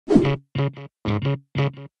Hi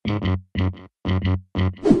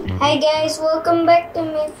guys, welcome back to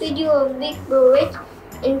my video of BigBrowRich,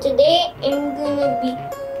 and today I'm gonna be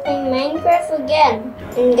playing Minecraft again.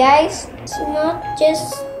 And guys, it's not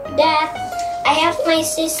just that, I have my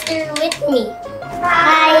sister with me.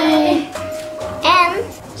 Hi! And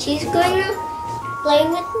she's gonna play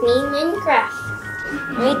with me Minecraft.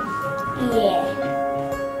 Right? Yeah.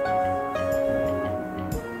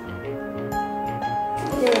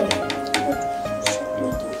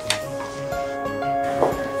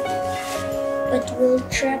 But we'll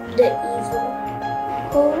trap the evil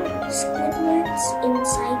Squidwards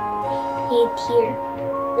inside it here.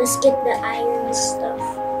 Let's get the iron stuff.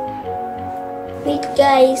 Wait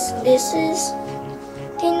guys, this is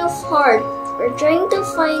kind of hard. We're trying to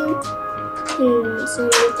find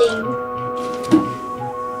something. I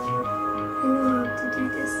don't know how to do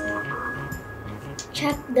this.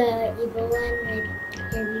 Trap the evil one right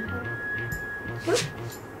here.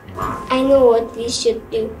 I know what we should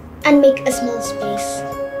do. And make a small space.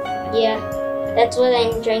 Yeah, that's what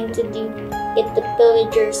I'm trying to do. Get the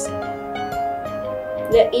pillagers.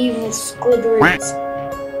 The evil Squidwards.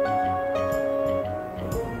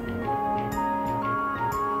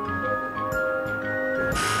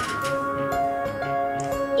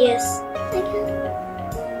 Yes.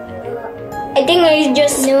 I think I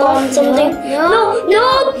just spawned something. No!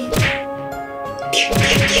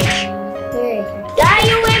 Die,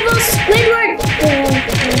 you evil Squidward!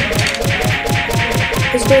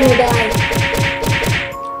 He's gonna die.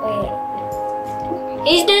 Wait.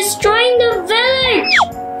 He's destroying the village!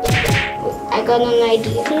 I got an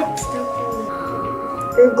idea.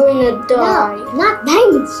 You're gonna die. No, not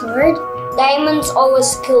diamond sword. Diamonds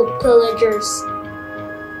always kill pillagers.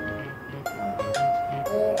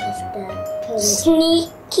 Where is the pillager?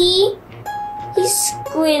 Sneaky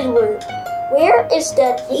Squidward. Where is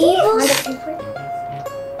that evil?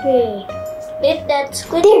 Hey. Did that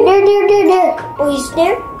Squidward? There. Oh, he's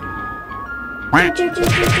there?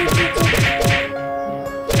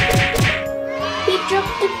 He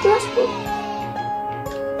dropped the crossbow.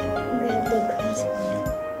 Grab the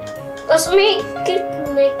crossbow. Let's make it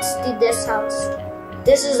next to this house.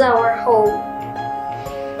 This is our home.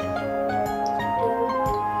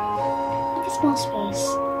 Make a small space.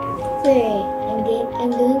 Wait,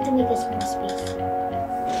 I'm going to make a small space.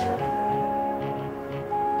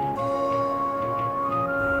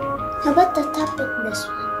 How about the top of this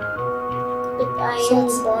one? With iron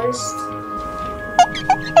bars.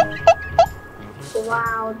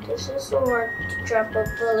 Wow, this is so hard to trap a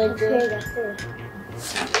villager.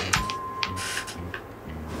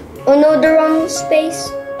 Oh no, the wrong space.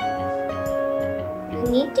 You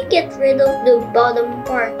need to get rid of the bottom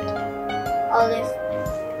part, Olive.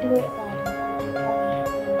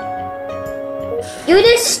 You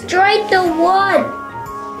destroyed the wood!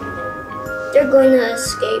 They're gonna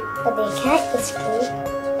escape. But they can't escape.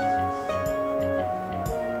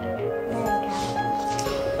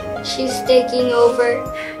 She's taking over.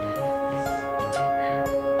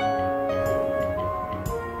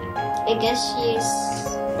 I guess she's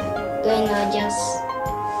gonna just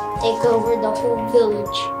take over the whole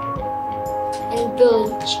village. And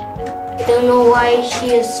village. I don't know why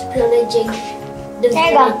she is pillaging the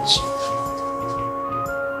village.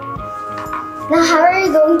 Now how are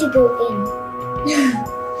you going to go in?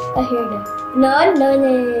 Oh, here we go. No.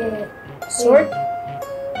 Sword?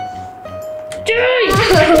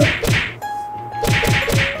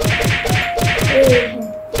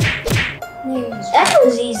 That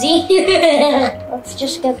was easy. Let's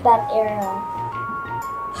just get that arrow.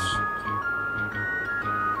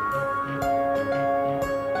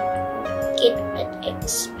 Get that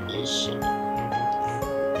XP shit.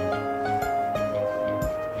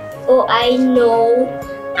 Oh, I know.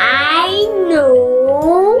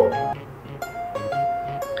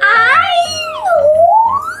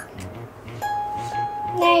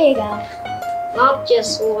 There you go. Not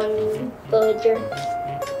just one villager.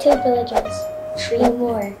 2 villagers. 3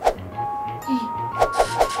 more.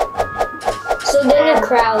 So then a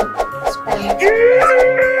crowd.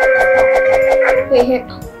 Wait here.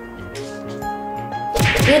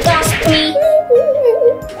 You tossed me.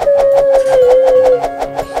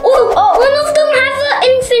 Oh, one of them have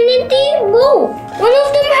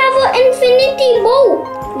an infinity bow.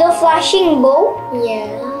 The flashing bow.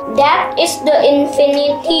 Yeah. That is the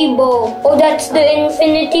infinity bow. Oh, that's the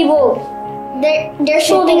infinity bow. They're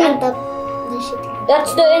shooting on top. They're shooting.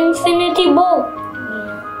 That's the infinity bow.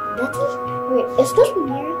 Yeah. That's it. Wait, is this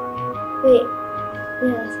an arrow? Wait.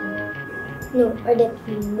 No, or did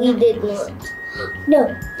We did not. No.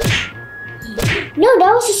 No,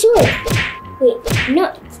 that was a sword. Wait,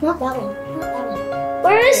 no, it's Not that one. Not that one.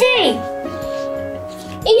 Where is he?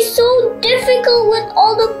 He's so difficult with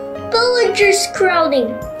all the villagers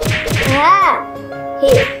crowding. Ah!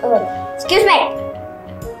 Here. Oh. Excuse me.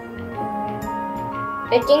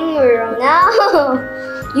 I think we're on. No.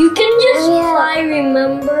 You can just Oh, yeah. fly,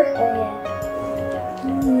 remember? Oh yeah.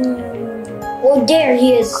 Oh, there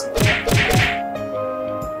he is.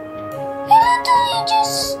 He literally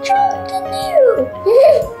just jumped in there.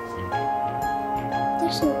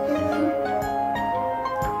 There's no problem.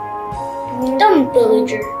 Dumb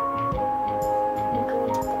villager.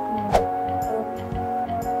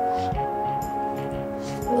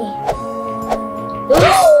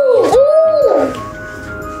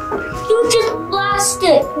 You just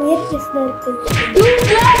blasted. Wait, it's not good. You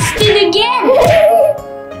blasted again.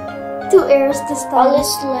 2 arrows this All time.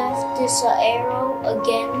 that's left is an arrow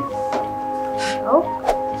again. Oh.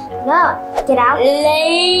 No. Get out.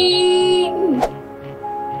 Lame.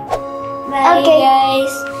 Bye, Okay.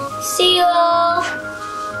 guys. See you all.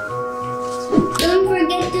 Don't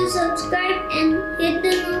forget to subscribe and hit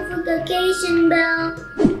the notification bell.